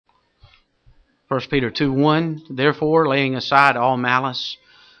1 Peter 2:1, therefore, laying aside all malice,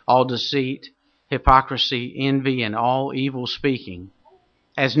 all deceit, hypocrisy, envy, and all evil speaking,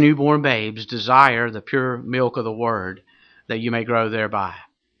 as newborn babes desire the pure milk of the word, that you may grow thereby.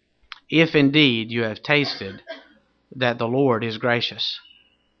 If indeed you have tasted that the Lord is gracious,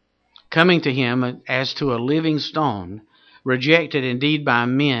 coming to him as to a living stone, rejected indeed by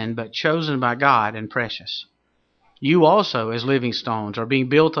men, but chosen by God and precious. You also, as living stones, are being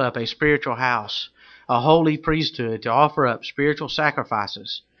built up a spiritual house, a holy priesthood, to offer up spiritual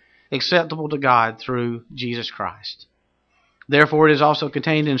sacrifices acceptable to God through Jesus Christ. Therefore it is also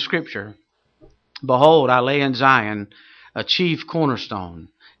contained in Scripture, behold, I lay in Zion a chief cornerstone,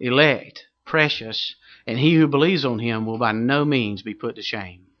 elect, precious, and he who believes on him will by no means be put to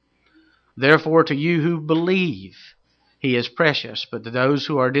shame. Therefore to you who believe, he is precious, but to those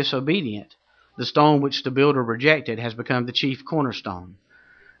who are disobedient, the stone which the builder rejected has become the chief cornerstone,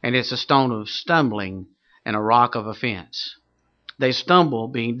 and it's a stone of stumbling and a rock of offense. They stumble,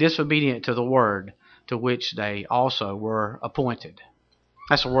 being disobedient to the word to which they also were appointed.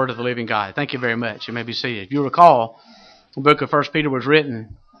 That's the word of the living God. Thank you very much. You may be seated. If you recall, the book of 1 Peter was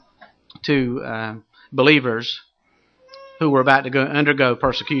written to believers who were about to undergo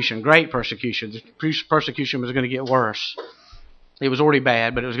persecution, great persecution. The persecution was going to get worse. It was already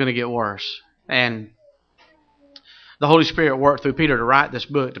bad, but it was going to get worse. And the Holy Spirit worked through Peter to write this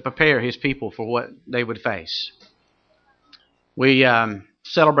book to prepare his people for what they would face. We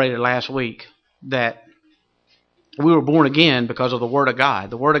celebrated last week that we were born again because of the Word of God.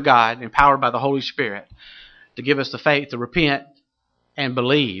 The Word of God, empowered by the Holy Spirit to give us the faith to repent and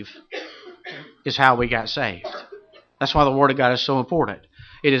believe, is how we got saved. That's why the Word of God is so important.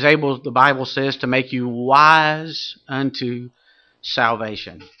 It is able, the Bible says, to make you wise unto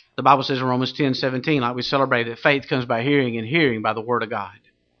salvation. The Bible says in Romans 10:17, like we celebrated, that faith comes by hearing, and hearing by the Word of God.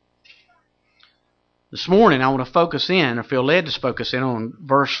 This morning I want to focus in, or feel led to focus in, on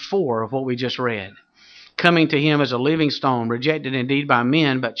verse 4 of what we just read. Coming to him as a living stone, rejected indeed by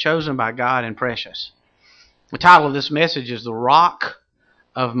men, but chosen by God and precious. The title of this message is The Rock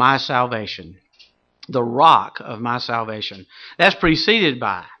of My Salvation. The Rock of My Salvation. That's preceded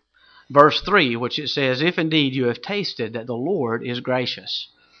by verse 3, which it says, if indeed you have tasted that the Lord is gracious.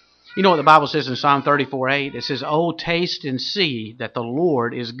 You know what the Bible says in Psalm 34:8? It says, oh, taste and see that the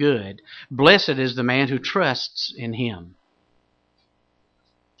Lord is good. Blessed is the man who trusts in him.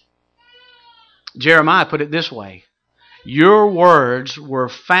 Jeremiah put it this way, your words were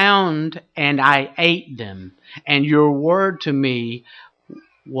found and I ate them, and your word to me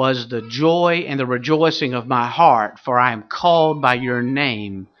was the joy and the rejoicing of my heart, for I am called by your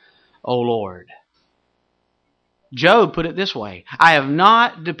name, O Lord. Job put it this way, I have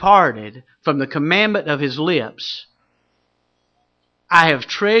not departed from the commandment of his lips. I have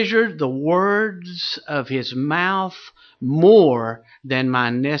treasured the words of his mouth more than my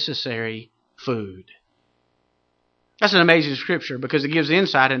necessary food. That's an amazing scripture because it gives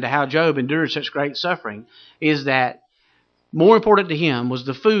insight into how Job endured such great suffering, is that more important to him was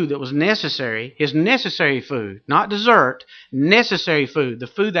the food that was necessary, his necessary food, not dessert, necessary food, the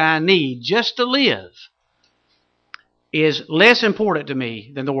food that I need just to live, is less important to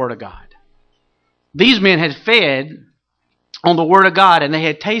me than the Word of God. These men had fed on the Word of God, and they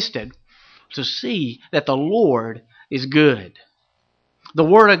had tasted to see that the Lord is good. The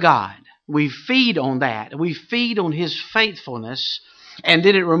Word of God, we feed on that. We feed on His faithfulness, and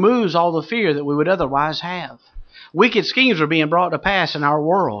then it removes all the fear that we would otherwise have. Wicked schemes are being brought to pass in our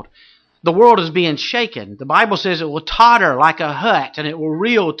world. The world is being shaken. The Bible says it will totter like a hut, and it will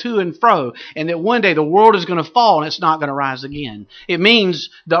reel to and fro, and that one day the world is going to fall and it's not going to rise again. It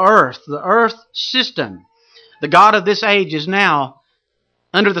means the earth system. The God of this age is now,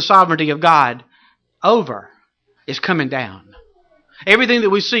 under the sovereignty of God, is coming down. Everything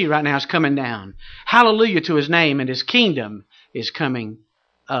that we see right now is coming down. Hallelujah to His name, and His kingdom is coming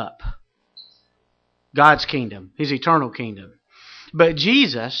up. God's kingdom, His eternal kingdom. But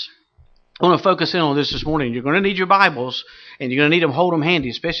Jesus, I want to focus in on this morning. You're going to need your Bibles, and you're going to need them, hold them handy,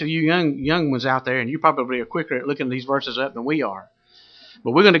 especially you young ones out there, and you probably are quicker at looking these verses up than we are.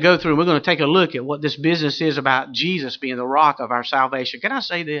 But we're going to go through and we're going to take a look at what this business is about Jesus being the rock of our salvation. Can I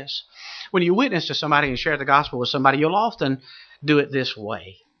say this? When you witness to somebody and share the gospel with somebody, you'll often do it this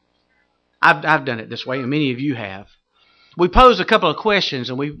way. I've done it this way, and many of you have. We posed a couple of questions,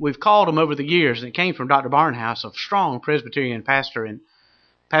 and we've called them over the years, and it came from Dr. Barnhouse, a strong Presbyterian pastor in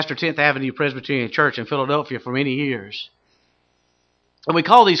Pastor 10th Avenue Presbyterian Church in Philadelphia for many years. And we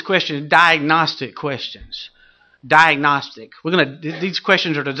call these questions diagnostic questions. diagnostic. These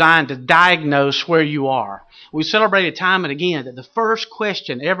questions are designed to diagnose where you are. We celebrated time and again that the first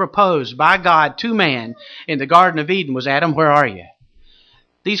question ever posed by God to man in the Garden of Eden was, Adam, where are you?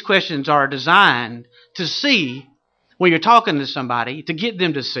 These questions are designed to see, when you're talking to somebody, to get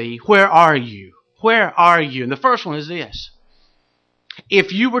them to see, where are you? Where are you? And the first one is this.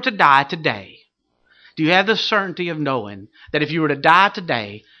 If you were to die today, do you have the certainty of knowing that if you were to die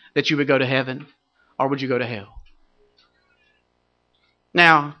today, that you would go to heaven or would you go to hell?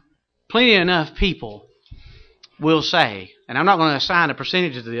 Now, plenty enough people will say, and I'm not going to assign a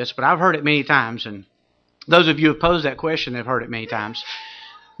percentage to this, but I've heard it many times, and those of you who have posed that question have heard it many times.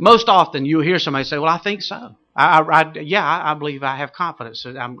 Most often you'll hear somebody say, well, I think so. I believe I have confidence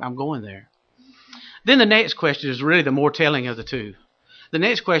that I'm going there. Then the next question is really the more telling of the two. The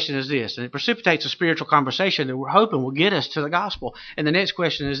next question is this, and it precipitates a spiritual conversation that we're hoping will get us to the gospel. And the next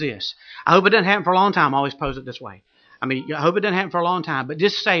question is this. I hope it doesn't happen for a long time. I always pose it this way. I hope it doesn't happen for a long time, but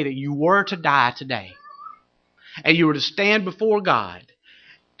just say that you were to die today and you were to stand before God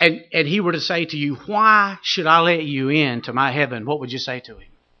and He were to say to you, why should I let you into my heaven? What would you say to Him?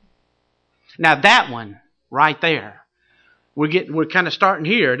 Now that one right there, we're kind of starting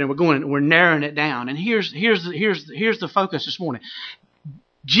here, and then we're narrowing it down. And here's the focus this morning.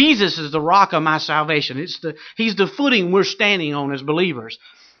 Jesus is the rock of my salvation. He's the footing we're standing on as believers.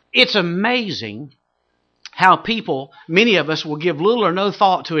 It's amazing how people, many of us, will give little or no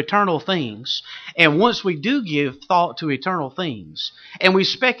thought to eternal things. And once we do give thought to eternal things, and we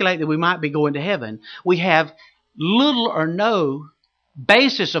speculate that we might be going to heaven, we have little or no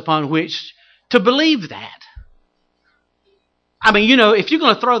basis upon which to believe that. If you're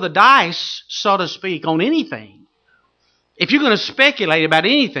going to throw the dice, so to speak, on anything, if you're going to speculate about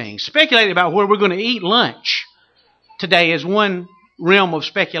anything, speculate about where we're going to eat lunch today is one realm of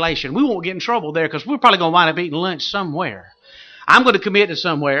speculation. We won't get in trouble there because we're probably going to wind up eating lunch somewhere. I'm going to commit to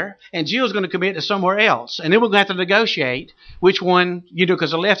somewhere, and Jill's going to commit to somewhere else. And then we're going to have to negotiate which one,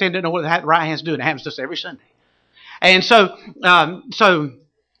 because the left hand doesn't know what the right hand's doing. It happens to us every Sunday. And so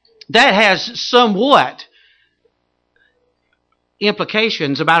that has somewhat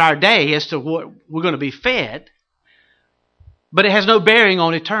implications about our day as to what we're going to be fed, but it has no bearing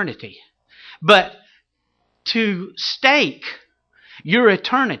on eternity. But to stake your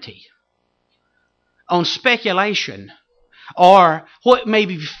eternity on speculation or what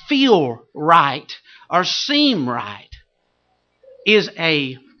maybe feel right or seem right is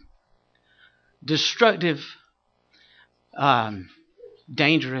a destructive,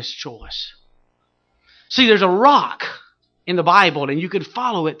 dangerous choice. See, there's a rock in the Bible, and you can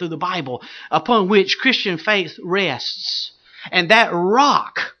follow it through the Bible, upon which Christian faith rests. And that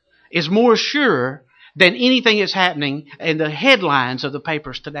rock is more sure than anything that's happening in the headlines of the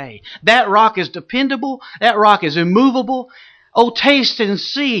papers today. That rock is dependable. That rock is immovable. Oh, taste and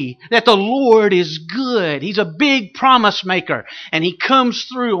see that the Lord is good. He's a big promise maker, and He comes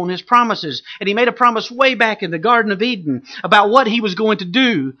through on His promises. And He made a promise way back in the Garden of Eden about what He was going to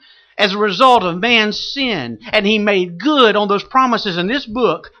do as a result of man's sin. And He made good on those promises. And this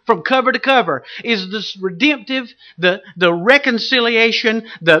book, from cover to cover, is this redemptive, the reconciliation,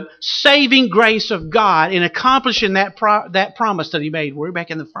 the saving grace of God in accomplishing that promise that He made way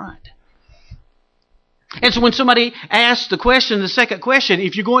back in the front. And so when somebody asks the second question,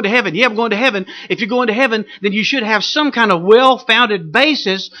 if you're going to heaven, yeah, I'm going to heaven. If you're going to heaven, then you should have some kind of well-founded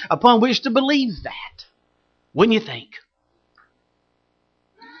basis upon which to believe that. Wouldn't you think?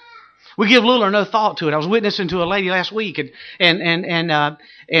 We give little or no thought to it. I was witnessing to a lady last week, and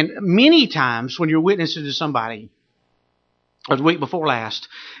many times when you're witnessing to somebody, or the week before last,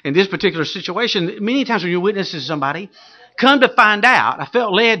 in this particular situation, many times when you're witnessing to somebody, come to find out, I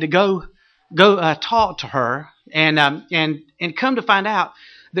felt led to go talk to her, and come to find out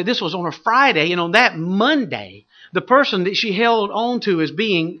that this was on a Friday, and on that Monday, the person that she held on to as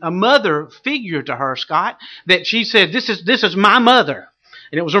being a mother figure to her, Scott, that she said, this is my mother,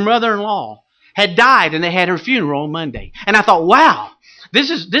 and it was her mother-in-law, had died, and they had her funeral on Monday. And I thought, wow, this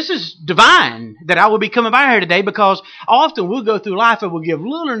is divine that I will be coming by here today, because often we'll go through life and we'll give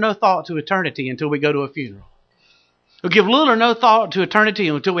little or no thought to eternity until we go to a funeral. We'll give little or no thought to eternity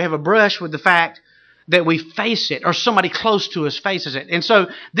until we have a brush with the fact that we face it, or somebody close to us faces it. And so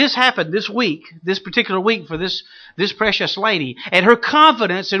this happened this week, this particular week, for this precious lady. And her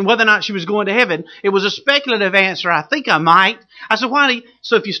confidence in whether or not she was going to heaven, it was a speculative answer. I think I might. I said, why?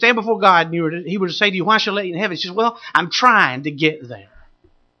 So if you stand before God and He were to say to you, why should I let you in heaven? She said, well, I'm trying to get there.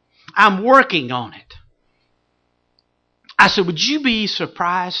 I'm working on it. I said, would you be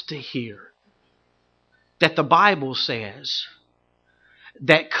surprised to hear that the Bible says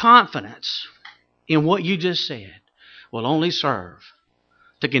that confidence in what you just said will only serve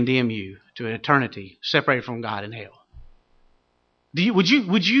to condemn you to an eternity separated from God in hell. Would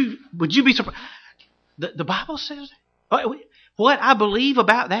you be surprised? The Bible says what I believe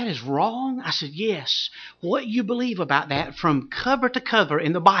about that is wrong. I said, yes. What you believe about that from cover to cover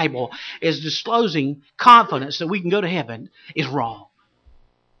in the Bible is disclosing confidence that we can go to heaven is wrong.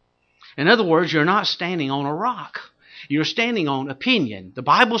 In other words, you're not standing on a rock. You're standing on opinion. The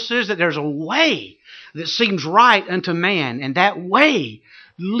Bible says that there's a way that seems right unto man, and that way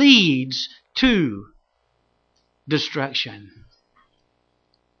leads to destruction.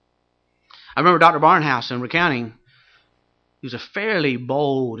 I remember Dr. Barnhouse in recounting, he was a fairly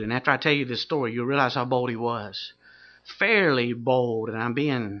bold, and after I tell you this story, you'll realize how bold he was. Fairly bold, and I'm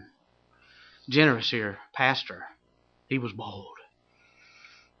being generous here, pastor. He was bold.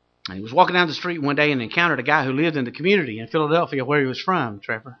 And he was walking down the street one day and encountered a guy who lived in the community in Philadelphia where he was from,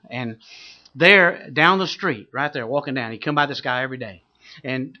 Trevor. And there, down the street, right there, walking down, he'd come by this guy every day.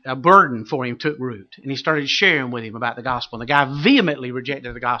 And a burden for him took root. And he started sharing with him about the gospel. And the guy vehemently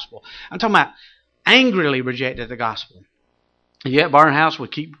rejected the gospel. I'm talking about angrily rejected the gospel. And yet Barnhouse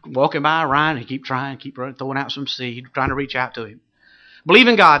would keep walking by Ryan and keep trying, keep throwing out some seed, trying to reach out to him.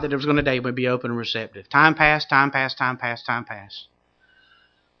 Believing God that there was going to day when he'd be open and receptive. Time passed.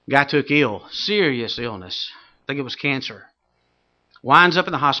 Guy took ill, serious illness. I think it was cancer. Winds up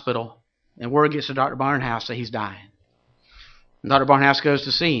in the hospital, and word gets to Dr. Barnhouse that he's dying. And Dr. Barnhouse goes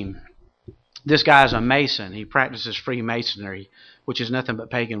to see him. This guy is a Mason. He practices Freemasonry, which is nothing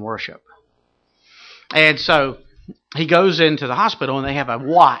but pagan worship. And so he goes into the hospital, and they have a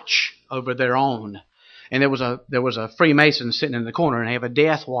watch over their own. And there was a Freemason sitting in the corner, and they have a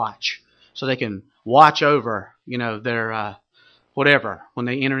death watch, so they can watch over, their whatever when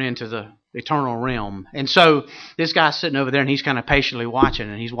they enter into the eternal realm. And so this guy's sitting over there, and he's kind of patiently watching,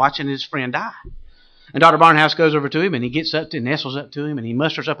 and he's watching his friend die. And Dr. Barnhouse goes over to him, and he gets up to, nestles up to him, and he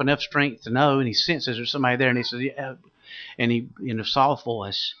musters up enough strength to know, and he senses there's somebody there, and he says, yeah. And he, in a soft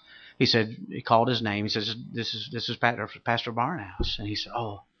voice, he said, he called his name. He says, this is Pastor Barnhouse. And he said,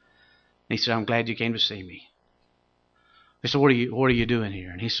 oh. And he said, I'm glad you came to see me. He said, what are you doing here?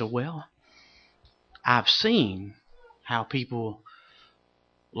 And he said, well, I've seen how people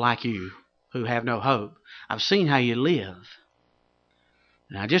like you who have no hope, I've seen how you live.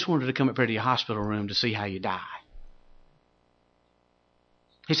 And I just wanted to come up here to your hospital room to see how you die.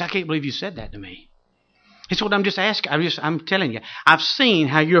 He said, I can't believe you said that to me. He said, well, I'm just asking. I'm telling you, I've seen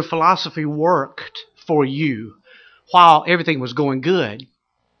how your philosophy worked for you while everything was going good.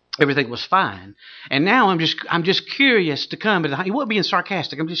 Everything was fine. And now I'm just curious to come to the, he wasn't being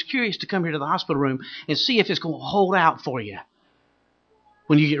sarcastic. I'm just curious to come here to the hospital room and see if it's going to hold out for you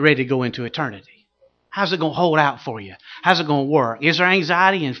when you get ready to go into eternity. How's it going to hold out for you? How's it going to work? Is there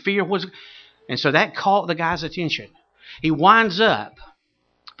anxiety and fear? And so that caught the guy's attention. He winds up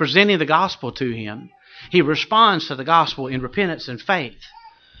presenting the gospel to him. He responds to the gospel in repentance and faith.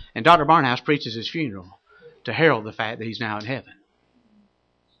 And Dr. Barnhouse preaches his funeral to herald the fact that he's now in heaven.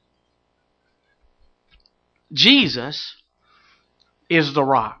 Jesus is the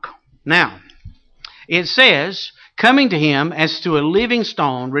rock. Now, it says, coming to him as to a living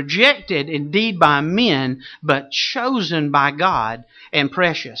stone, rejected indeed by men, but chosen by God and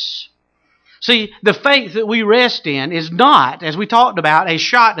precious. See, the faith that we rest in is not, as we talked about, a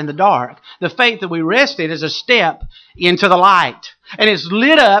shot in the dark. The faith that we rest in is a step into the light. And it's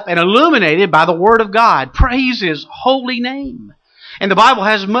lit up and illuminated by the Word of God. Praise His holy name. And the Bible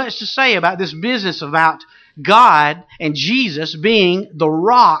has much to say about this business about God and Jesus being the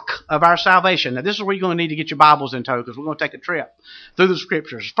rock of our salvation. Now, this is where you're going to need to get your Bibles in tow, because we're going to take a trip through the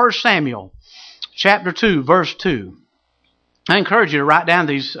Scriptures. 1 Samuel chapter 2, verse 2. I encourage you to write down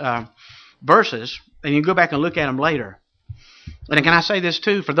these verses, and you can go back and look at them later. And can I say this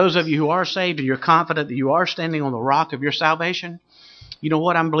too? For those of you who are saved and you're confident that you are standing on the rock of your salvation, you know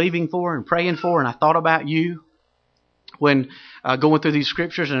what I'm believing for and praying for, and I thought about you when going through these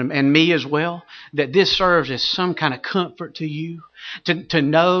scriptures, and me as well, that this serves as some kind of comfort to you, to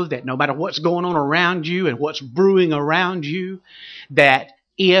know that no matter what's going on around you and what's brewing around you, that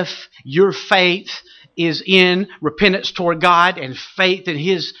if your faith is in repentance toward God and faith in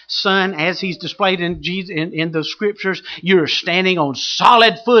His Son as He's displayed in Jesus in the Scriptures, you're standing on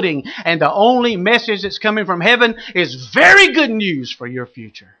solid footing, and the only message that's coming from heaven is very good news for your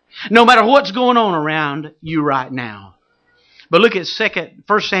future, no matter what's going on around you right now. But look at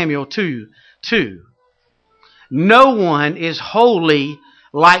 1 Samuel 2:2. No one is holy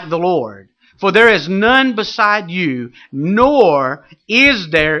like the Lord, for there is none beside you, nor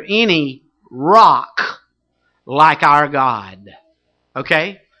is there any rock like our God.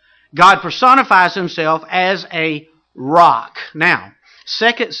 Okay? God personifies himself as a rock. Now,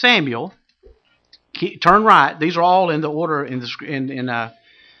 2 Samuel, turn right. These are all in the order in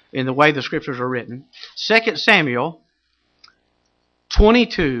the way the scriptures are written. 2 Samuel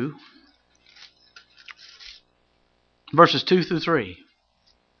 22, verses 2 through 3.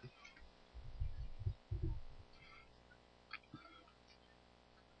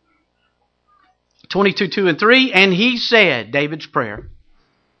 22, 2 and 3. And he said, David's prayer,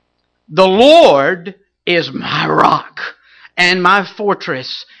 the Lord is my rock and my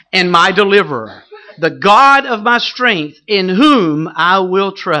fortress and my deliverer, the God of my strength, in whom I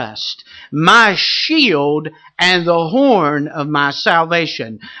will trust, my shield and the horn of my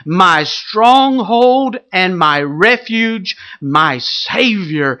salvation, my stronghold and my refuge, my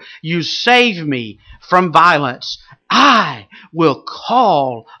Savior. You save me from violence. I will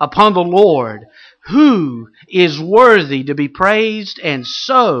call upon the Lord, who is worthy to be praised, and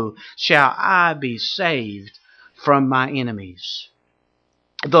so shall I be saved from my enemies.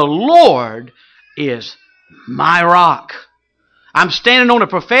 The Lord is my rock. I'm standing on a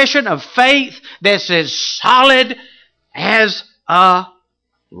profession of faith that's as solid as a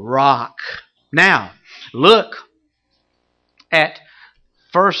rock. Now, look at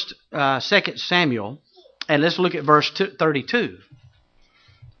 2 Samuel, and let's look at verse 32.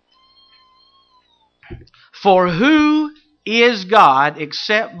 For who is God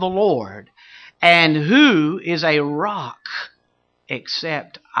except the Lord? And who is a rock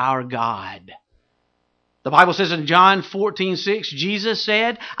except our God? The Bible says in John 14:6, Jesus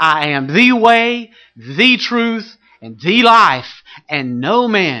said, I am the way, the truth, and the life, and no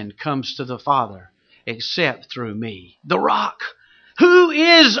man comes to the Father except through me. The rock. Who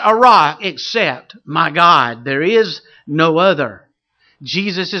is a rock except my God? There is no other.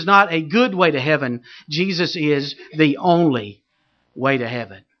 Jesus is not a good way to heaven. Jesus is the only way to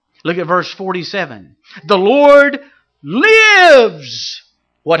heaven. Look at verse 47. The Lord lives.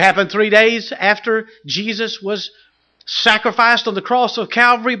 What happened 3 days after Jesus was sacrificed on the cross of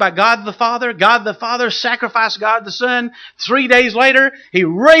Calvary by God the Father? God the Father sacrificed God the Son. 3 days later, He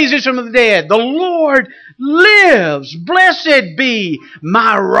raises from the dead. The Lord lives. Blessed be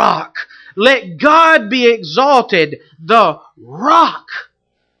my rock. Let God be exalted, the rock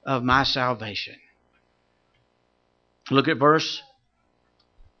of my salvation. Look at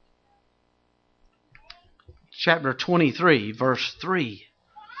chapter 23, verse 3.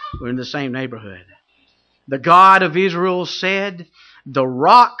 We're in the same neighborhood. The God of Israel said, the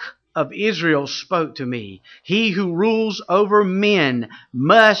rock of Israel spoke to me. He who rules over men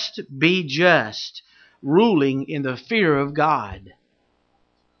must be just, ruling in the fear of God.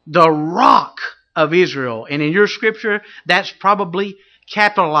 The rock of Israel. And in your scripture, that's probably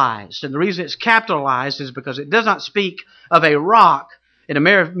capitalized. And the reason it's capitalized is because it does not speak of a rock in a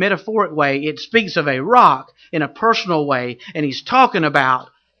metaphoric way. It speaks of a rock in a personal way. And he's talking about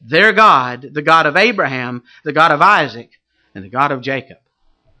their God, the God of Abraham, the God of Isaac, and the God of Jacob.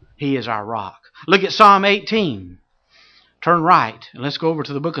 He is our rock. Look at Psalm 18. Turn right and let's go over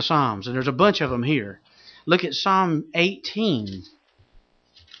to the book of Psalms. And there's a bunch of them here. Look at Psalm 18.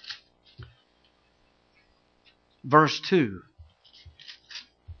 Verse 2.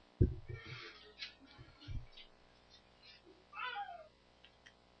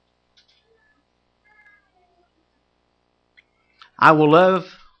 I will love,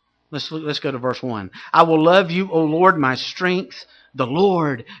 let's go to verse 1. I will love you, O Lord, my strength. The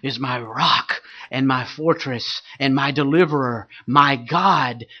Lord is my rock and my fortress and my deliverer, my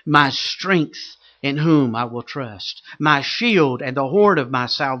God, my strength, in whom I will trust, my shield and the horn of my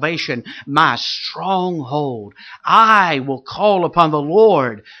salvation, my stronghold. I will call upon the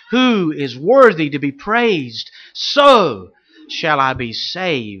Lord, who is worthy to be praised. So shall I be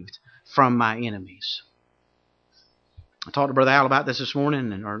saved from my enemies. I talked to Brother Al about this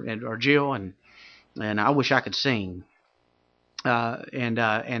morning, or Jill, and I wish I could sing.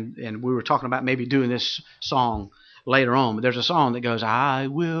 And we were talking about maybe doing this song later on. But there's a song that goes, I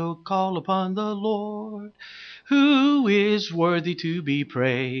will call upon the Lord, who is worthy to be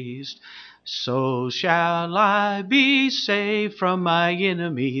praised. So shall I be saved from my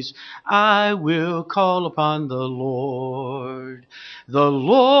enemies. I will call upon the Lord. The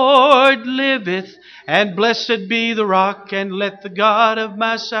Lord liveth, and blessed be the rock, and let the God of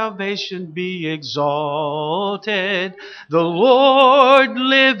my salvation be exalted. The Lord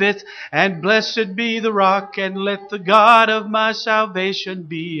liveth, and blessed be the rock, and let the God of my salvation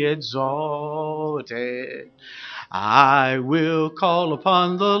be exalted. I will call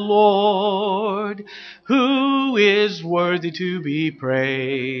upon the Lord, who is worthy to be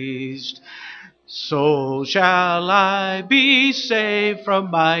praised. So shall I be saved from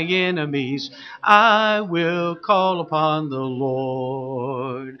my enemies. I will call upon the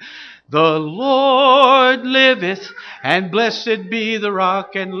Lord. The Lord liveth, and blessed be the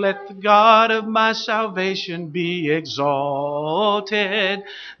rock, and let the God of my salvation be exalted.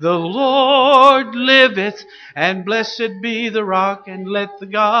 The Lord liveth, and blessed be the rock, and let the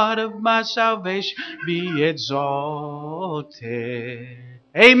God of my salvation be exalted.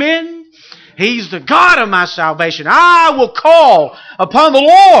 Amen. He's the God of my salvation. I will call upon the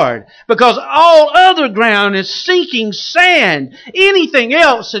Lord, because all other ground is sinking sand. Anything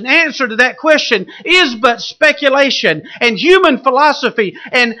else in answer to that question is but speculation and human philosophy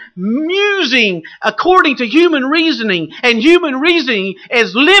and musing according to human reasoning. And human reasoning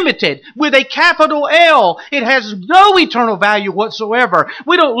is limited with a capital L. It has no eternal value whatsoever.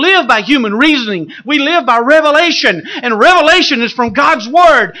 We don't live by human reasoning. We live by revelation. And revelation is from God's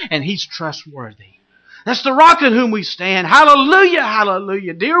Word. And He's trustworthy. That's the rock in whom we stand. Hallelujah,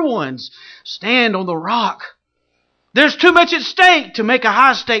 hallelujah. Dear ones, stand on the rock. There's too much at stake to make a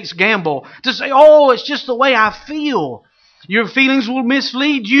high-stakes gamble. To say, oh, it's just the way I feel. Your feelings will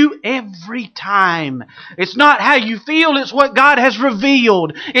mislead you every time. It's not how you feel, it's what God has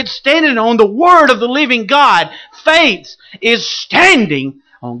revealed. It's standing on the Word of the living God. Faith is standing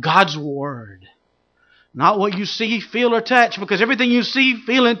on God's Word. Not what you see, feel, or touch, because everything you see,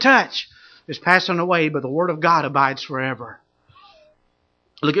 feel, and touch is passing away, but the Word of God abides forever.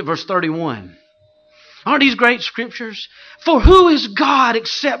 Look at verse 31. Aren't these great scriptures? For who is God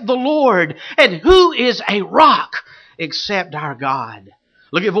except the Lord? And who is a rock except our God?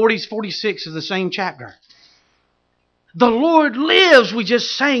 Look at 46 of the same chapter. The Lord lives. We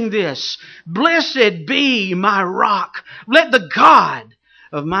just sang this. Blessed be my rock. Let the God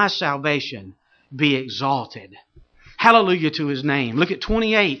of my salvation be exalted. Hallelujah to His name. Look at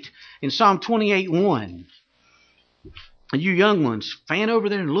 28 in Psalm 28:1. And you young ones, fan over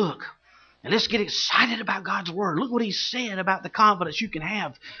there and look. And let's get excited about God's Word. Look what He said about the confidence you can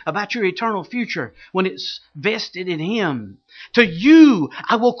have about your eternal future when it's vested in Him. To you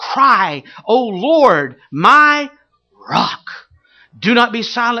I will cry, O Lord, my rock. Do not be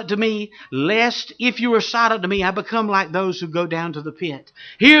silent to me, lest if you are silent to me, I become like those who go down to the pit.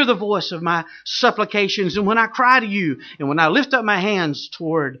 Hear the voice of my supplications, and when I cry to you, and when I lift up my hands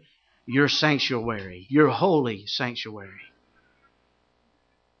toward your sanctuary, your holy sanctuary.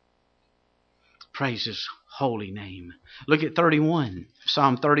 Praise His holy name. Look at 31,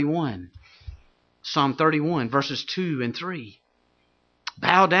 Psalm 31. Psalm 31, verses 2 and 3.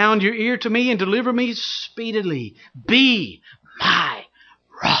 Bow down your ear to me and deliver me speedily. Be my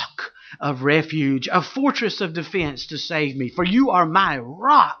rock of refuge, a fortress of defense to save me. For you are my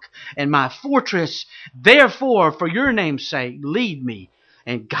rock and my fortress. Therefore, for your name's sake, lead me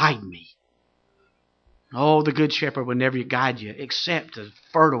and guide me. Oh, the Good Shepherd will never guide you except to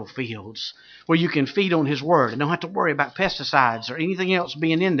fertile fields where you can feed on His Word and don't have to worry about pesticides or anything else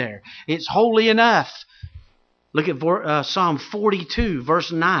being in there. It's holy enough. Look at Psalm 42,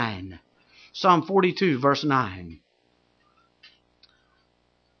 verse 9. Psalm 42, verse 9.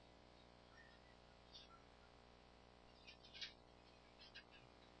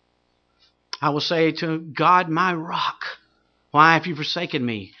 I will say to God, my rock, why have you forsaken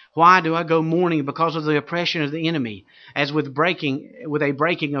me? Why do I go mourning because of the oppression of the enemy, as with a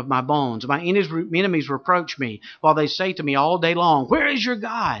breaking of my bones? My enemies reproach me, while they say to me all day long, where is your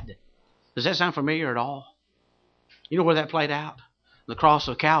God? Does that sound familiar at all? You know where that played out? The cross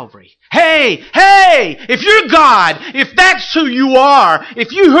of Calvary. Hey, if you're God, if that's who you are,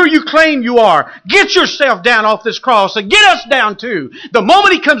 if you who you claim you are, get yourself down off this cross and get us down too. The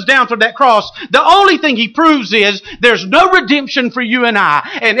moment He comes down from that cross, the only thing He proves is there's no redemption for you and I,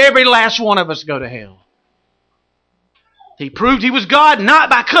 and every last one of us go to hell. He proved He was God not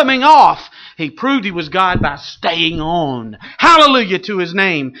by coming off. He proved He was God by staying on. Hallelujah to His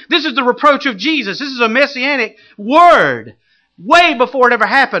name. This is the reproach of Jesus. This is a messianic word. Way before it ever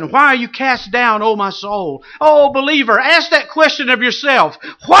happened. Why are you cast down, O my soul? Oh, believer, ask that question of yourself.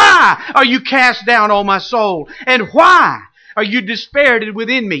 Why are you cast down, O my soul? And why are you dispirited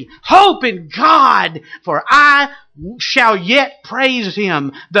within me? Hope in God, for I shall yet praise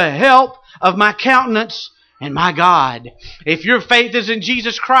Him, the help of my countenance and my God. If your faith is in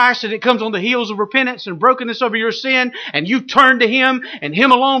Jesus Christ and it comes on the heels of repentance and brokenness over your sin, and you turn to Him and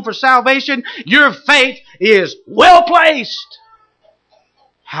Him alone for salvation, your faith is well placed.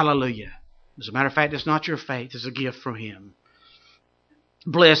 Hallelujah. As a matter of fact, it's not your faith. It's a gift from Him.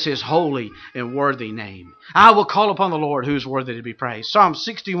 Bless His holy and worthy name. I will call upon the Lord who is worthy to be praised. Psalm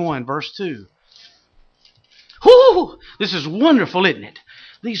 61, verse 2. Whoo! This is wonderful, isn't it?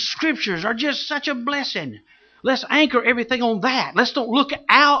 These scriptures are just such a blessing. Let's anchor everything on that. Let's don't look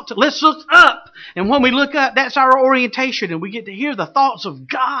out. Let's look up. And when we look up, that's our orientation. And we get to hear the thoughts of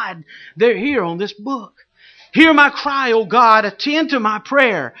God. They're here on this book. Hear my cry, O God. Attend to my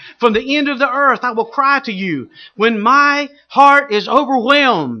prayer. From the end of the earth I will cry to you. When my heart is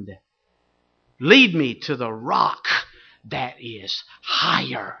overwhelmed, lead me to the rock that is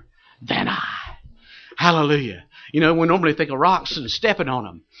higher than I. Hallelujah. You know, we normally think of rocks and stepping on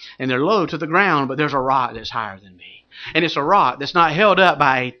them, and they're low to the ground, but there's a rock that's higher than me. And it's a rock that's not held up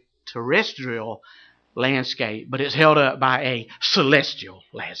by a terrestrial landscape, but it's held up by a celestial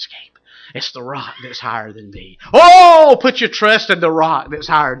landscape. It's the rock that's higher than me. Oh, put your trust in the rock that's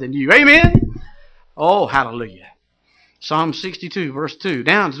higher than you. Amen? Oh, hallelujah. Psalm 62, verse 2.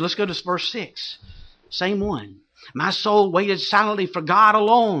 Down, let's go to verse 6. Same one. My soul waited silently for God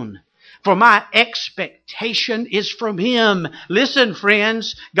alone, for my expectation is from Him. Listen,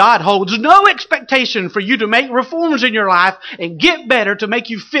 friends, God holds no expectation for you to make reforms in your life and get better to make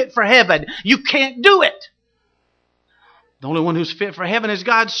you fit for heaven. You can't do it. The only one who's fit for heaven is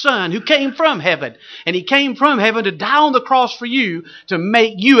God's Son, who came from heaven. And He came from heaven to die on the cross for you, to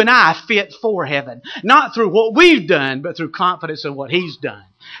make you and I fit for heaven. Not through what we've done, but through confidence in what He's done.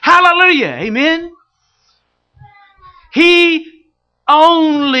 Hallelujah. Amen. He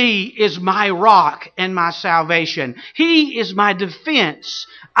only is my rock and my salvation. He is my defense.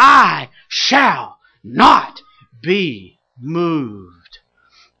 I shall not be moved.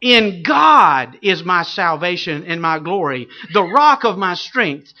 In God is my salvation and my glory, the rock of my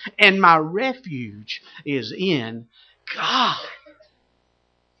strength, and my refuge is in God.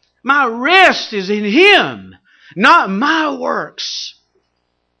 My rest is in Him, not my works,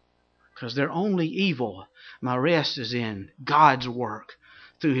 because they're only evil. My rest is in God's work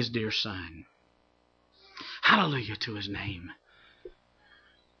through His dear Son. Hallelujah to His name.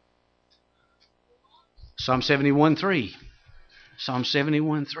 Psalm 71:3. Psalm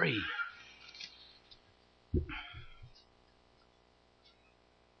 71:3.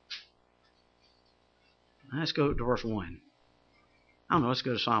 Let's go to verse 1. I don't know, let's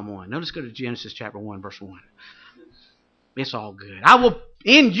go to Psalm 1. No, let's go to Genesis chapter 1, verse 1. It's all good.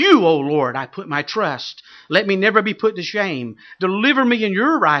 In you, O Lord, I put my trust. Let me never be put to shame. Deliver me in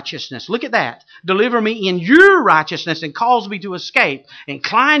your righteousness. Look at that. Deliver me in your righteousness and cause me to escape.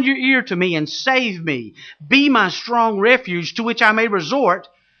 Incline your ear to me and save me. Be my strong refuge to which I may resort.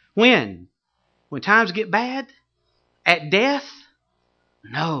 When? When times get bad? At death?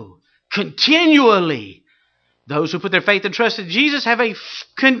 No. Continually. Those who put their faith and trust in Jesus have a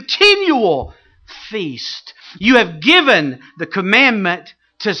continual feast. You have given the commandment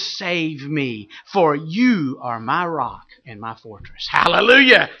to save me, for you are my rock and my fortress.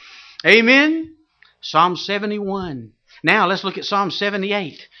 Hallelujah. Amen. Psalm 71. Now let's look at Psalm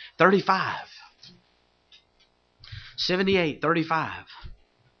 78:35. 78:35.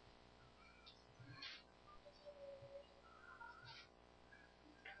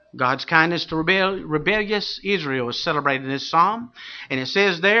 God's kindness to rebellious Israel is celebrated in this psalm. And it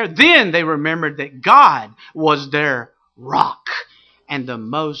says there, then they remembered that God was their rock and the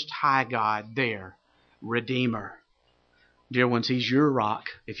Most High God, their Redeemer. Dear ones, He's your rock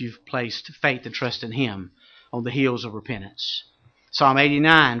if you've placed faith and trust in Him on the heels of repentance. Psalm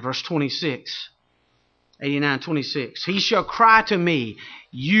 89, verse 26. 89:26. He shall cry to me,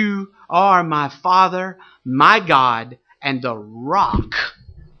 you are my Father, my God, and the rock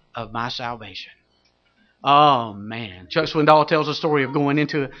of my salvation. Oh man. Chuck Swindoll tells a story of going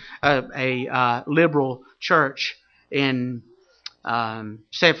into a liberal church in San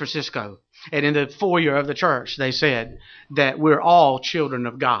Francisco. And in the foyer of the church, they said that we're all children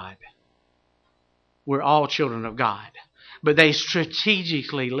of God. We're all children of God. But they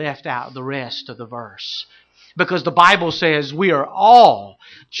strategically left out the rest of the verse. Because the Bible says we are all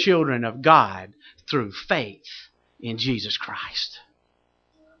children of God through faith in Jesus Christ.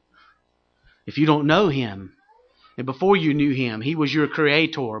 If you don't know Him, and before you knew Him, He was your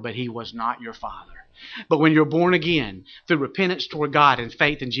creator, but He was not your Father. But when you're born again, through repentance toward God and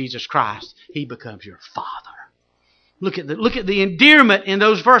faith in Jesus Christ, He becomes your Father. Look at the endearment in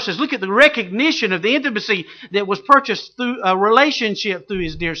those verses. Look at the recognition of the intimacy that was purchased through a relationship through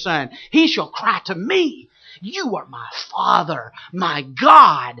His dear Son. He shall cry to me, you are my Father, my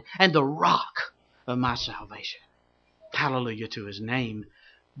God, and the rock of my salvation. Hallelujah to His name.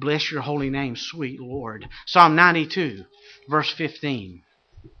 Bless your holy name, sweet Lord. Psalm 92, verse 15.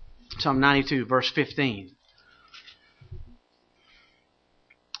 Psalm 92, verse 15.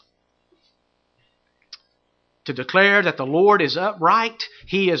 To declare that the Lord is upright,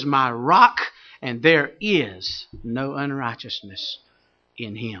 He is my rock, and there is no unrighteousness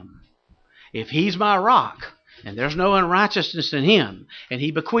in Him. If He's my rock, and there's no unrighteousness in Him, and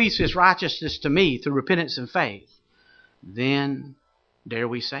He bequeaths His righteousness to me through repentance and faith, then, dare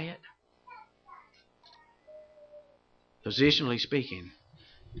we say it? Positionally speaking,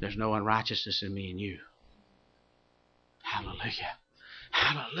 there's no unrighteousness in me and you. Hallelujah.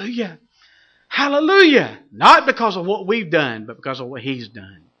 Hallelujah. Hallelujah. Not because of what we've done, but because of what He's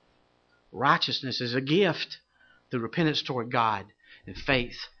done. Righteousness is a gift through repentance toward God and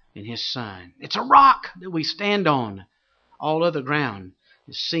faith in His Son. It's a rock that we stand on. All other ground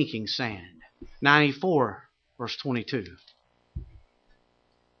is sinking sand. 94, verse 22.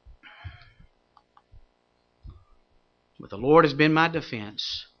 But the Lord has been my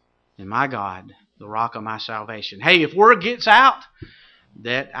defense, and my God, the rock of my salvation. Hey, if word gets out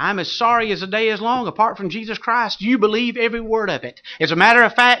that I'm as sorry as the day is long apart from Jesus Christ, you believe every word of it. As a matter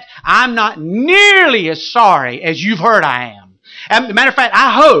of fact, I'm not nearly as sorry as you've heard I am. As a matter of fact,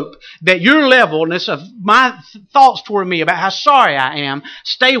 I hope that your levelness of my thoughts toward me about how sorry I am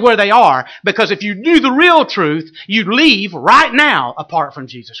stay where they are, because if you knew the real truth, you'd leave right now apart from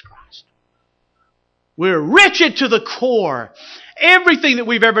Jesus Christ. We're wretched to the core. Everything that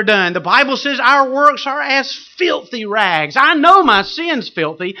we've ever done, the Bible says our works are as filthy rags. I know my sin's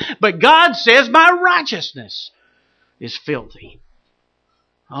filthy, but God says my righteousness is filthy.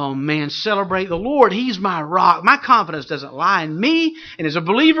 Oh man, celebrate the Lord. He's my rock. My confidence doesn't lie in me, and as a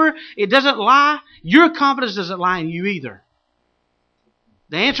believer, it doesn't lie. Your confidence doesn't lie in you either.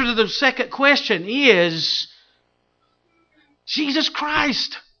 The answer to the second question is Jesus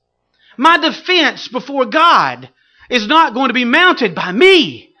Christ. My defense before God is not going to be mounted by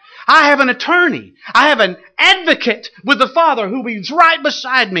me. I have an attorney. I have an advocate with the Father who is right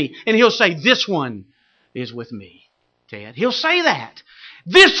beside me. And He'll say, this one is with me, Ted. He'll say that.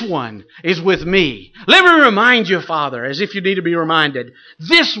 This one is with me. Let me remind you, Father, as if you need to be reminded,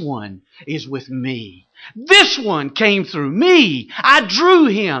 this one is with me. This one came through me. I drew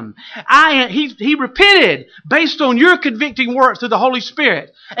him. He repented based on your convicting work through the Holy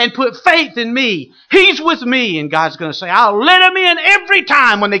Spirit and put faith in me. He's with me. And God's going to say, I'll let them in every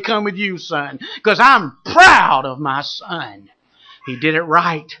time when they come with you, son, because I'm proud of my son. He did it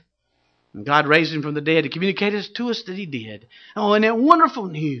right. And God raised him from the dead to communicate to us that He did. Oh, and that wonderful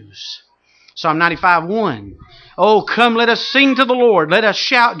news. Psalm 95:1. Oh, come, let us sing to the Lord. Let us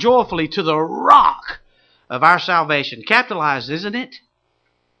shout joyfully to the rock of our salvation. Capitalized, isn't it?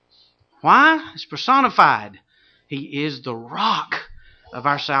 Why? It's personified. He is the rock of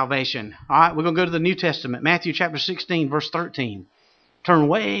our salvation. All right, we're going to go to the New Testament. Matthew chapter 16, verse 13. Turn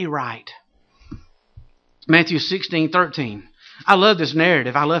way right. Matthew 16:13. I love this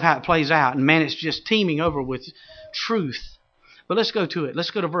narrative. I love how it plays out. And man, it's just teeming over with truth. But let's go to it.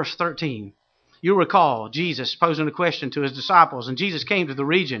 Let's go to verse 13. You'll recall Jesus posing a question to His disciples. And Jesus came to the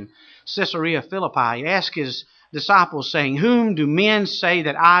region, Caesarea Philippi. He asked His disciples, saying, whom do men say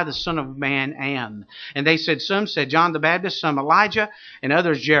that I, the Son of Man, am? And they said, some said John the Baptist, some Elijah, and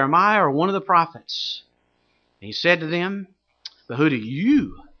others Jeremiah or one of the prophets. And He said to them, but who do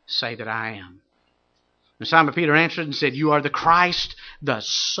you say that I am? And Simon Peter answered and said, you are the Christ, the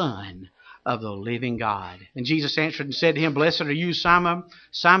Son of the living God. And Jesus answered and said to him, blessed are you, Simon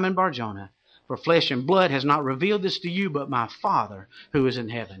Bar-Jonah, for flesh and blood has not revealed this to you, but my Father who is in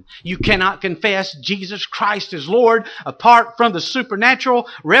heaven. You cannot confess Jesus Christ as Lord apart from the supernatural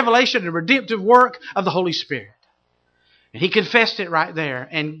revelation and redemptive work of the Holy Spirit. And he confessed it right there.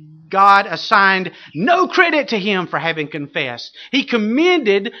 And God assigned no credit to him for having confessed. He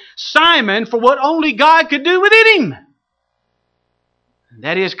commended Simon for what only God could do within him. And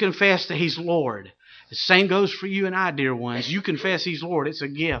that is confess that he's Lord. The same goes for you and I, dear ones. You confess he's Lord. It's a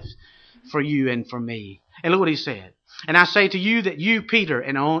gift for you and for me. And look what he said. And I say to you that you, Peter,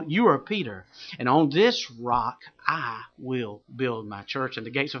 you are Peter, and on this rock I will build my church, and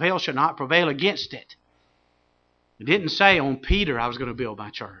the gates of hell shall not prevail against it. It didn't say on Peter I was going to build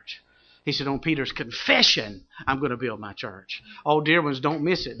my church. He said on Peter's confession, I'm going to build my church. Oh, dear ones, don't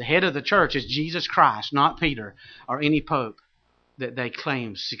miss it. The head of the church is Jesus Christ, not Peter or any pope that they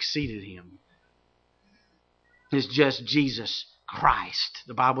claim succeeded him. It's just Jesus Christ.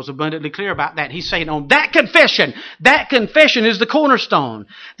 The Bible's abundantly clear about that. He's saying on that confession is the cornerstone.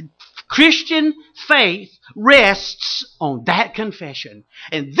 Christian faith rests on that confession.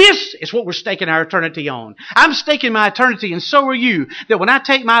 And this is what we're staking our eternity on. I'm staking my eternity, and so are you, that when I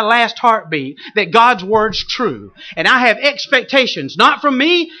take my last heartbeat, that God's Word's true. And I have expectations, not from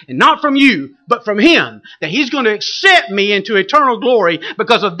me and not from you, but from Him, that He's going to accept me into eternal glory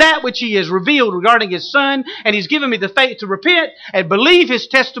because of that which He has revealed regarding His Son. And He's given me the faith to repent and believe His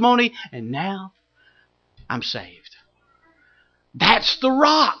testimony. And now I'm saved. That's the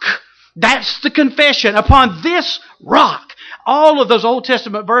rock. That's the confession. Upon this rock. All of those Old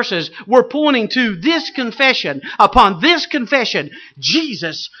Testament verses were pointing to this confession. Upon this confession,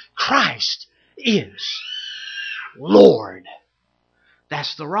 Jesus Christ is Lord.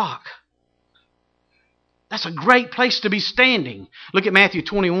 That's the rock. That's a great place to be standing. Look at Matthew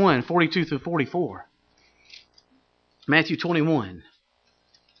 21, 42 through 44. Matthew 21.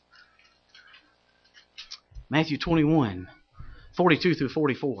 Matthew 21, 42 through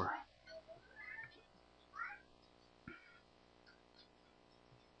 44.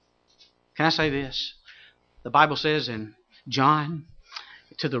 Can I say this? The Bible says in John,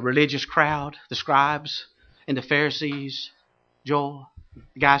 to the religious crowd, the scribes and the Pharisees, Joel,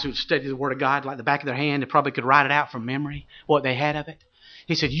 the guys who studied the Word of God like the back of their hand, they probably could write it out from memory, what they had of it.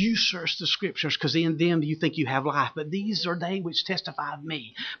 He said, you search the Scriptures, because in them you think you have life. But these are they which testify of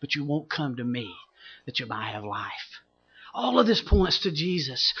me. But you won't come to me, that you might have life. All of this points to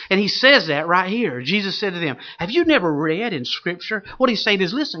Jesus. And he says that right here. Jesus said to them, have you never read in Scripture? What he's saying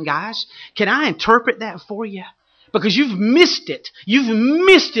is, listen, guys, can I interpret that for you? Because you've missed it. You've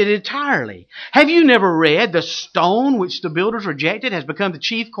missed it entirely. Have you never read the stone which the builders rejected has become the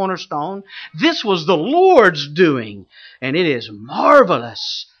chief cornerstone? This was the Lord's doing, and it is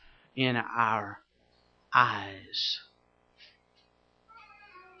marvelous in our eyes.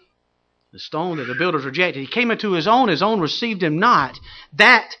 The stone that the builders rejected. He came into his own received him not.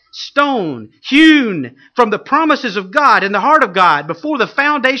 That stone, hewn from the promises of God in the heart of God before the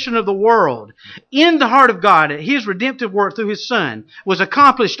foundation of the world, in the heart of God, his redemptive work through his Son was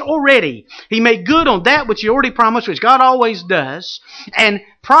accomplished already. He made good on that which he already promised, which God always does, and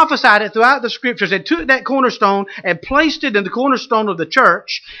prophesied it throughout the Scriptures, and took that cornerstone and placed it in the cornerstone of the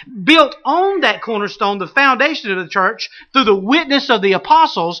church, built on that cornerstone the foundation of the church through the witness of the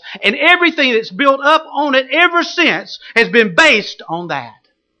apostles, and everything that's built up on it ever since has been based on that.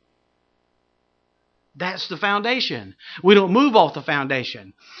 That's the foundation. We don't move off the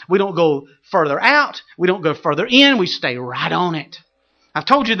foundation. We don't go further out. We don't go further in. We stay right on it. I've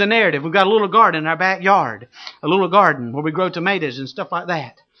told you the narrative. We've got a little garden in our backyard. A little garden where we grow tomatoes and stuff like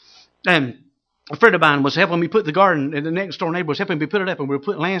that. And a friend of mine was helping me put the garden, and the next door neighbor was helping me put it up, and we were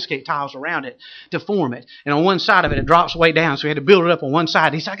putting landscape tiles around it to form it. And on one side of it, it drops way down, so we had to build it up on one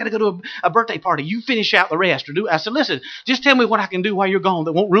side. He said, I got to go to a birthday party. You finish out the rest. I said, listen, just tell me what I can do while you're gone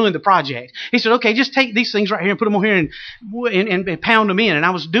that won't ruin the project. He said, okay, just take these things right here and put them on here and pound them in. And I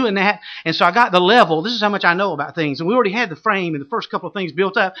was doing that, and so I got the level. This is how much I know about things. And we already had the frame and the first couple of things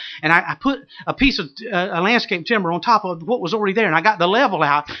built up, and I put a piece of a landscape timber on top of what was already there, and I got the level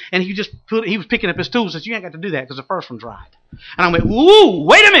out, and he was picking up his tools and said, you ain't got to do that because the first one's right. And I went, whoa,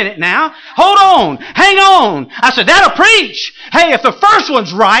 wait a minute now. Hold on. Hang on. I said, that'll preach. Hey, if the first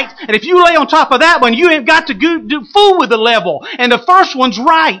one's right, and if you lay on top of that one, you ain't got to fool with the level. And the first one's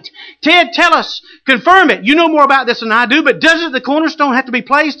right. Ted, tell us, confirm it. You know more about this than I do, but doesn't the cornerstone have to be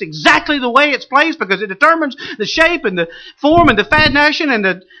placed exactly the way it's placed because it determines the shape and the form and the foundation and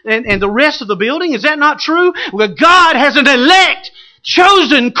the rest of the building? Is that not true? Well, God has an elect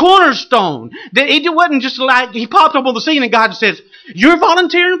chosen cornerstone. That it wasn't just like he popped up on the scene and God says, you're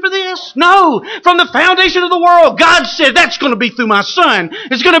volunteering for this? No. From the foundation of the world, God said, that's going to be through my Son.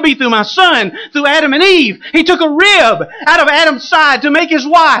 It's going to be through my Son, through Adam and Eve. He took a rib out of Adam's side to make his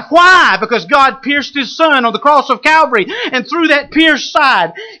wife. Why? Because God pierced his Son on the cross of Calvary. And through that pierced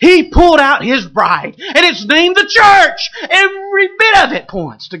side, he pulled out his bride. And it's named the church. Every bit of it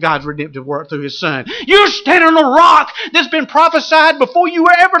points to God's redemptive work through his Son. You're standing on a rock that's been prophesied before you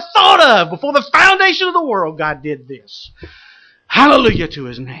were ever thought of. Before the foundation of the world, God did this. Hallelujah to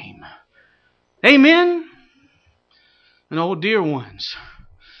his name. Amen. And oh, dear ones,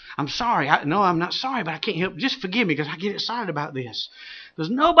 I'm sorry. No, I'm not sorry, but I can't help. Just forgive me because I get excited about this.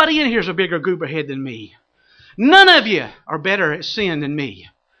 Because nobody in here is a bigger goober head than me. None of you are better at sin than me.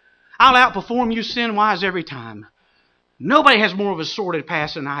 I'll outperform you sin-wise every time. Nobody has more of a sordid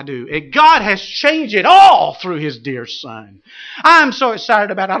past than I do. And God has changed it all through his dear Son. I'm so excited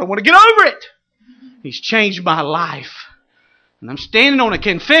about it, I don't want to get over it. He's changed my life. And I'm standing on a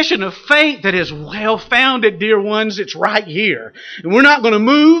confession of faith that is well-founded, dear ones. It's right here. And we're not going to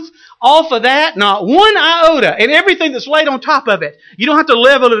move off of that, not one iota. And everything that's laid on top of it, you don't have to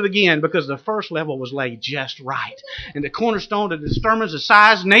level it again because the first level was laid just right. And the cornerstone that determines the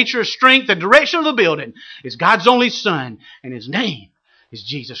size, nature, strength, and direction of the building is God's only Son. And his name is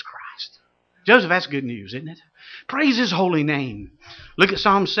Jesus Christ. Joseph, that's good news, isn't it? Praise his holy name. Look at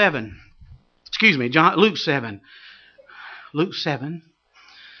Luke 7. Luke 7.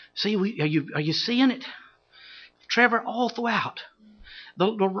 See, are you seeing it? Trevor, all throughout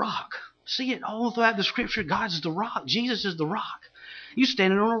the rock. See it all throughout the Scripture. God's the rock. Jesus is the rock. You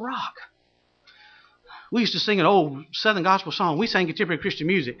standing on a rock. We used to sing an old Southern gospel song. We sang contemporary Christian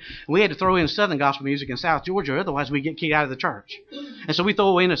music. And we had to throw in Southern gospel music in South Georgia, otherwise we'd get kicked out of the church. And so we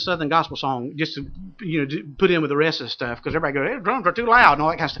throw in a Southern gospel song just to, put in with the rest of the stuff, because everybody goes, hey, drums are too loud and all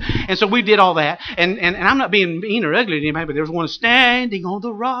that kind of stuff. And so we did all that. And I'm not being mean or ugly to anybody, but there was one standing on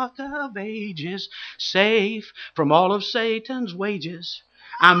the rock of ages, safe from all of Satan's wages.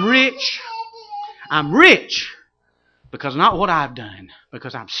 I'm rich because not what I've done,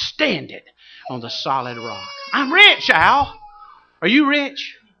 because I'm standing on the solid rock. I'm rich, Al. Are you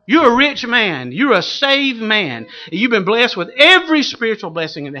rich? You're a rich man. You're a saved man. You've been blessed with every spiritual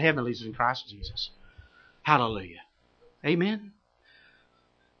blessing in the heavenlies in Christ Jesus. Hallelujah. Amen.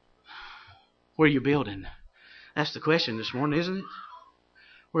 Where are you building? That's the question this morning, isn't it?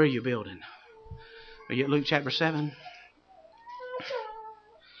 Where are you building? Are you at Luke chapter 7?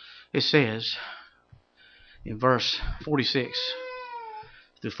 It says in verse 46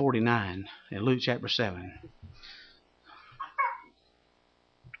 through 49 in Luke chapter 7.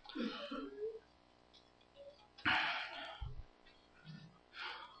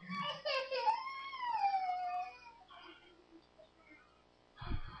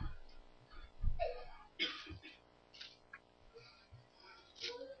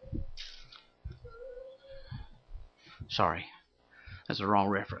 Sorry, that's the wrong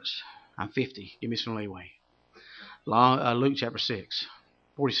reference. I'm 50. Give me some leeway. Luke chapter 6.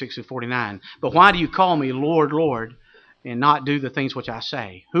 46 through 49. But why do you call me Lord, Lord, and not do the things which I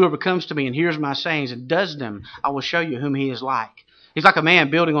say? Whoever comes to me and hears my sayings and does them, I will show you whom he is like. He's like a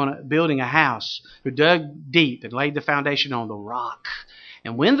man building a house who dug deep and laid the foundation on the rock.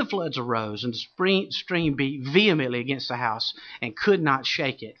 And when the floods arose and the stream beat vehemently against the house and could not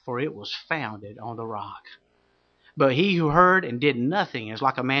shake it, for it was founded on the rock. But he who heard and did nothing is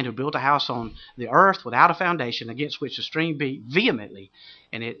like a man who built a house on the earth without a foundation, against which the stream beat vehemently,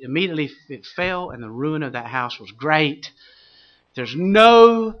 and it fell, and the ruin of that house was great. There's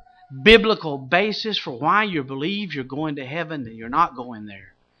no biblical basis for why you believe you're going to heaven, that you're not going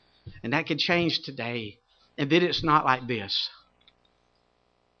there. And that could change today. And then it's not like this.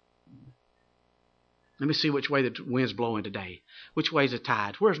 Let me see which way the wind's blowing today. Which way's the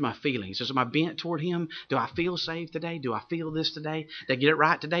tide? Where's my feelings? Is my bent toward Him? Do I feel saved today? Do I feel this today? Did I get it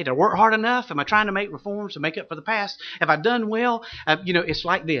right today? Did I work hard enough? Am I trying to make reforms to make up for the past? Have I done well? It's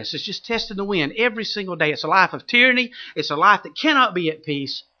like this. It's just testing the wind every single day. It's a life of tyranny. It's a life that cannot be at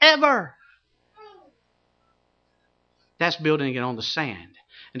peace ever. That's building it on the sand.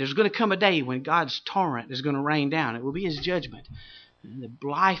 And there's going to come a day when God's torrent is going to rain down. It will be His judgment. The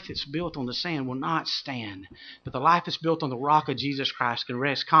life that's built on the sand will not stand. But the life that's built on the rock of Jesus Christ can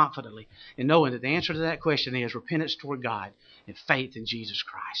rest confidently in knowing that the answer to that question is repentance toward God and faith in Jesus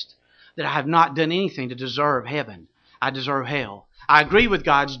Christ. That I have not done anything to deserve heaven. I deserve hell. I agree with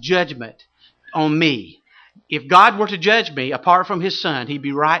God's judgment on me. If God were to judge me apart from His Son, He'd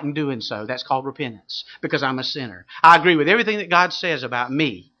be right in doing so. That's called repentance, because I'm a sinner. I agree with everything that God says about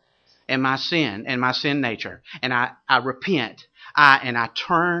me and my sin nature. And I repent. I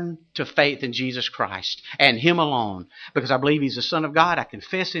turn to faith in Jesus Christ and Him alone, because I believe He's the Son of God. I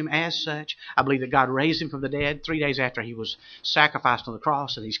confess Him as such. I believe that God raised Him from the dead 3 days after He was sacrificed on the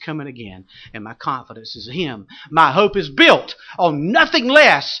cross, and He's coming again. And my confidence is in Him. My hope is built on nothing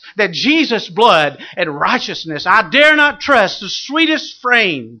less than Jesus' blood and righteousness. I dare not trust the sweetest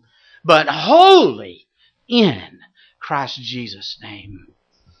frame, but wholly in Christ Jesus' name.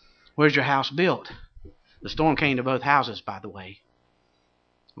 Where's your house built? The storm came to both houses, by the way.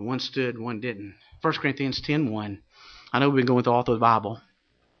 One stood, one didn't. 1 Corinthians 10:1. I know we've been going all through the Bible.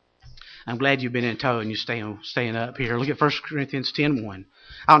 I'm glad you've been in tow and you're staying up here. Look at 1 Corinthians 10:1.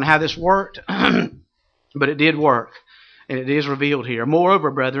 I don't know how this worked, but it did work. And it is revealed here.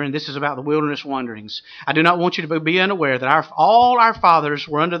 Moreover, brethren, this is about the wilderness wanderings. I do not want you to be unaware that all our fathers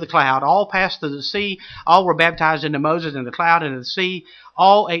were under the cloud, all passed through the sea, all were baptized into Moses in the cloud and in the sea,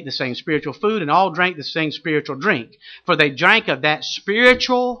 all ate the same spiritual food, and all drank the same spiritual drink. For they drank of that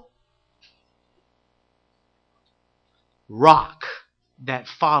spiritual rock that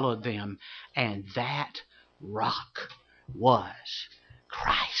followed them, and that rock was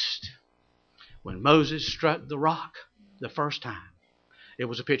Christ. When Moses struck the rock the first time, it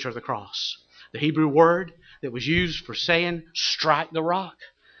was a picture of the cross. The Hebrew word that was used for saying strike the rock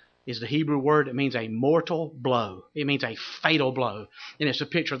is the Hebrew word that means a mortal blow. It means a fatal blow. And it's a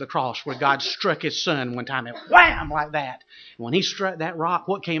picture of the cross where God struck His Son one time and wham, like that. And when He struck that rock,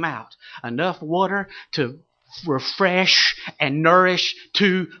 what came out? Enough water to refresh and nourish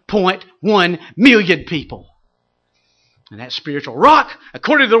 2.1 million people. And that spiritual rock,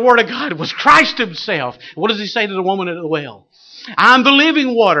 according to the Word of God, was Christ Himself. What does He say to the woman at the well? I'm the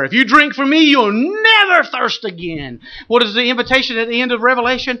living water. If you drink from me, you'll never thirst again. What is the invitation at the end of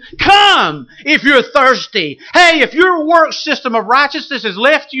Revelation? Come if you're thirsty. Hey, if your work system of righteousness has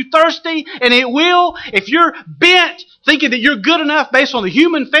left you thirsty, and it will, if you're bent thinking that you're good enough based on the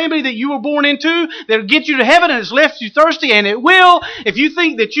human family that you were born into that'll get you to heaven and it's left you thirsty, and it will, if you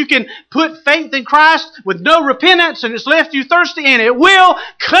think that you can put faith in Christ with no repentance and it's left you thirsty, and it will,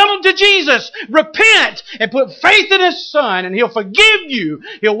 come to Jesus, repent, and put faith in His Son, and He'll forgive you.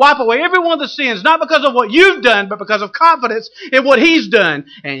 He'll wipe away every one of the sins, not because of what you've done, but because of confidence in what He's done.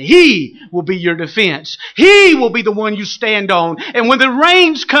 And He will be your defense. He will be the one you stand on. And when the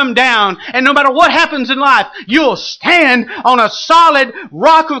rains come down, and no matter what happens in life, you'll stand on a solid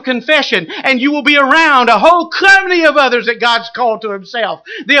rock of confession, and you will be around a whole company of others that God's called to Himself.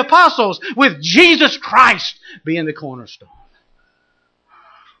 The apostles, with Jesus Christ being the cornerstone.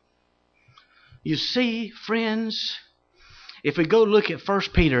 You see, friends, if we go look at 1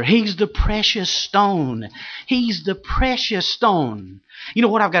 Peter, he's the precious stone. He's the precious stone. You know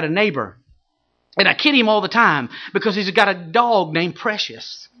what? I've got a neighbor, and I kid him all the time because he's got a dog named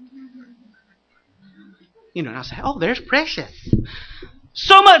Precious. You know, and I say, oh, there's Precious.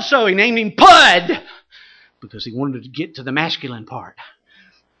 So much so, he named him Pud because he wanted to get to the masculine part.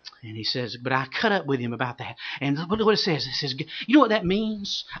 And he says, but I cut up with him about that. And look what it says. It says, you know what that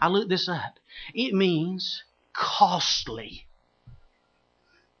means? I looked this up. It means costly,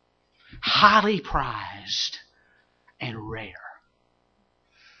 highly prized, and rare.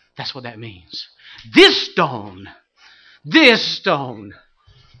 That's what that means. This stone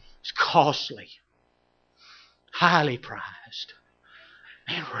is costly, highly prized,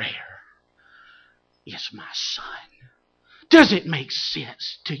 and rare. It's my Son. Does it make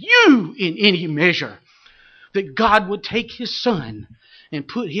sense to you in any measure that God would take His Son and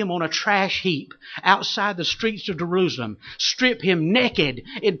put Him on a trash heap outside the streets of Jerusalem, strip Him naked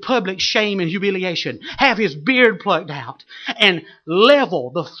in public shame and humiliation, have His beard plucked out, and level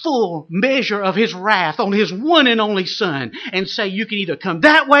the full measure of His wrath on His one and only Son, and say you can either come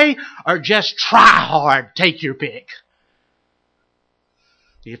that way or just try hard, take your pick?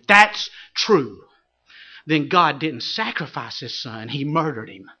 If that's true, then God didn't sacrifice His Son, He murdered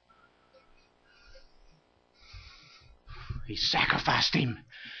Him. He sacrificed Him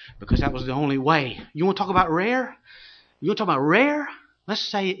because that was the only way. You want to talk about rare? You want to talk about rare? Let's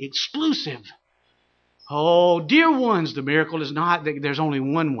say exclusive. Oh, dear ones, the miracle is not that there's only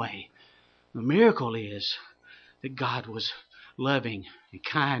one way. The miracle is that God was loving and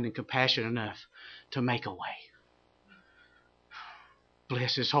kind and compassionate enough to make a way.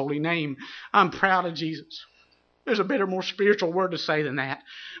 Bless His holy name. I'm proud of Jesus. There's a better, more spiritual word to say than that.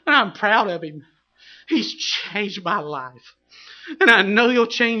 But I'm proud of Him. He's changed my life. And I know He'll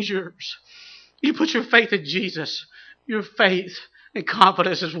change yours. You put your faith in Jesus. Your faith and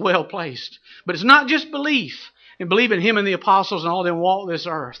confidence is well placed. But it's not just belief. And believe in Him and the apostles and all them walk this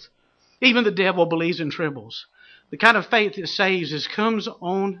earth. Even the devil believes and trembles. The kind of faith that saves comes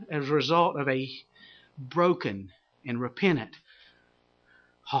on as a result of a broken and repentant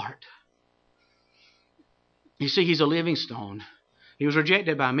heart. You see, He's a living stone. He was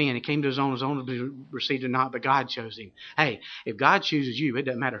rejected by men. He came to His own to be received or not, but God chose Him. Hey, if God chooses you, it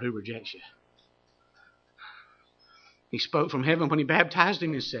doesn't matter who rejects you. He spoke from heaven when He baptized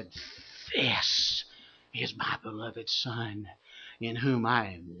Him and said, this is my beloved Son, in whom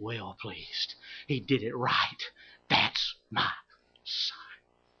I am well pleased. He did it right. That's my Son.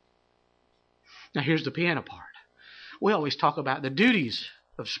 Now here's the piano part. We always talk about the duties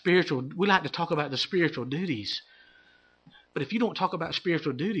of spiritual. We like to talk about the spiritual duties. But if you don't talk about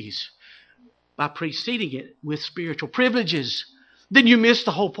spiritual duties by preceding it with spiritual privileges, then you miss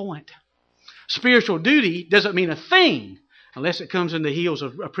the whole point. Spiritual duty doesn't mean a thing unless it comes in the heels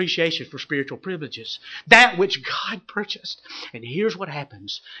of appreciation for spiritual privileges. That which God purchased. And here's what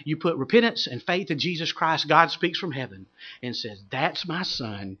happens. You put repentance and faith in Jesus Christ. God speaks from heaven and says, that's my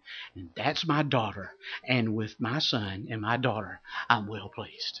son and that's my daughter. And with my son and my daughter, I'm well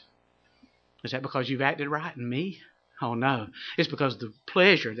pleased. Is that because you've acted right in me? Oh no. It's because the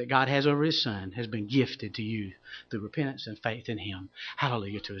pleasure that God has over His Son has been gifted to you through repentance and faith in Him.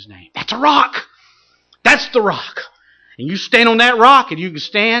 Hallelujah to His name. That's a rock. That's the rock. And you stand on that rock, and you can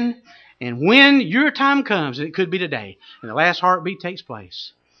stand, and when your time comes, and it could be today, and the last heartbeat takes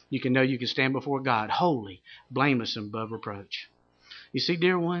place, you can know you can stand before God, holy, blameless, and above reproach. You see,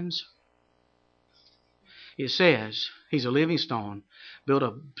 dear ones, it says He's a living stone, built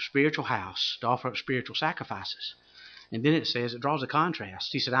a spiritual house to offer up spiritual sacrifices. And then it says, it draws a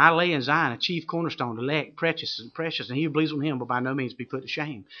contrast. He said, I lay in Zion a chief cornerstone, elect, precious, and he who believes on him will by no means be put to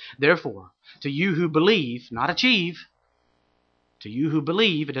shame. Therefore, to you who believe, not achieve, to you who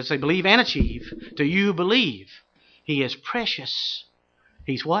believe, it doesn't say believe and achieve, to you who believe, he is precious.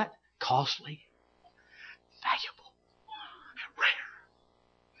 He's what? Costly, valuable, and rare.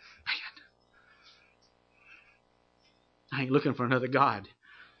 Man, I ain't looking for another God.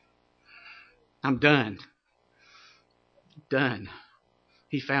 I'm done. Done.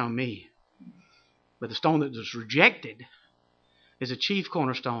 He found me. But the stone that was rejected is a chief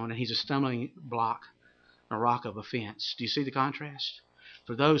cornerstone, and he's a stumbling block, a rock of offense. Do you see the contrast?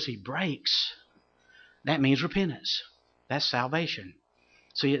 For those he breaks, that means repentance. That's salvation.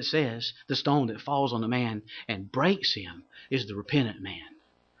 See, it says the stone that falls on the man and breaks him is the repentant man.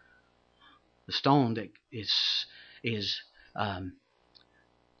 The stone that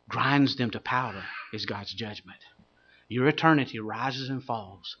grinds them to powder is God's judgment. Your eternity rises and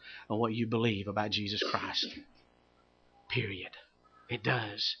falls on what you believe about Jesus Christ. Period. It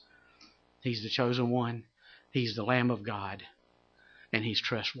does. He's the chosen one. He's the Lamb of God. And he's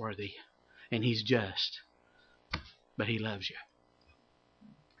trustworthy. And he's just. But he loves you.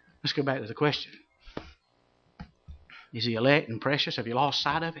 Let's go back to the question. Is he elect and precious? Have you lost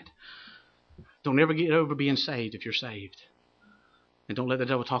sight of it? Don't ever get over being saved if you're saved. And don't let the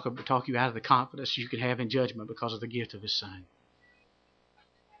devil talk you out of the confidence you can have in judgment because of the gift of his Son.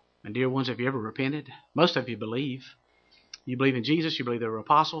 And dear ones, have you ever repented? Most of you believe. You believe in Jesus. You believe there were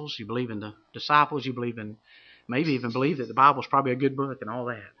apostles. You believe in the disciples. You believe in, maybe even believe that the Bible's probably a good book and all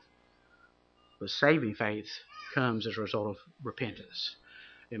that. But saving faith comes as a result of repentance.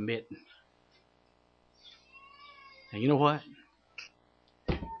 Admitting. And you know what?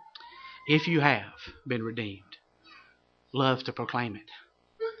 If you have been redeemed, love to proclaim it.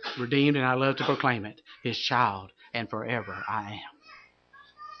 Redeemed, and I love to proclaim it. His child, and forever I am.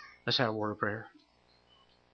 Let's have a word of prayer.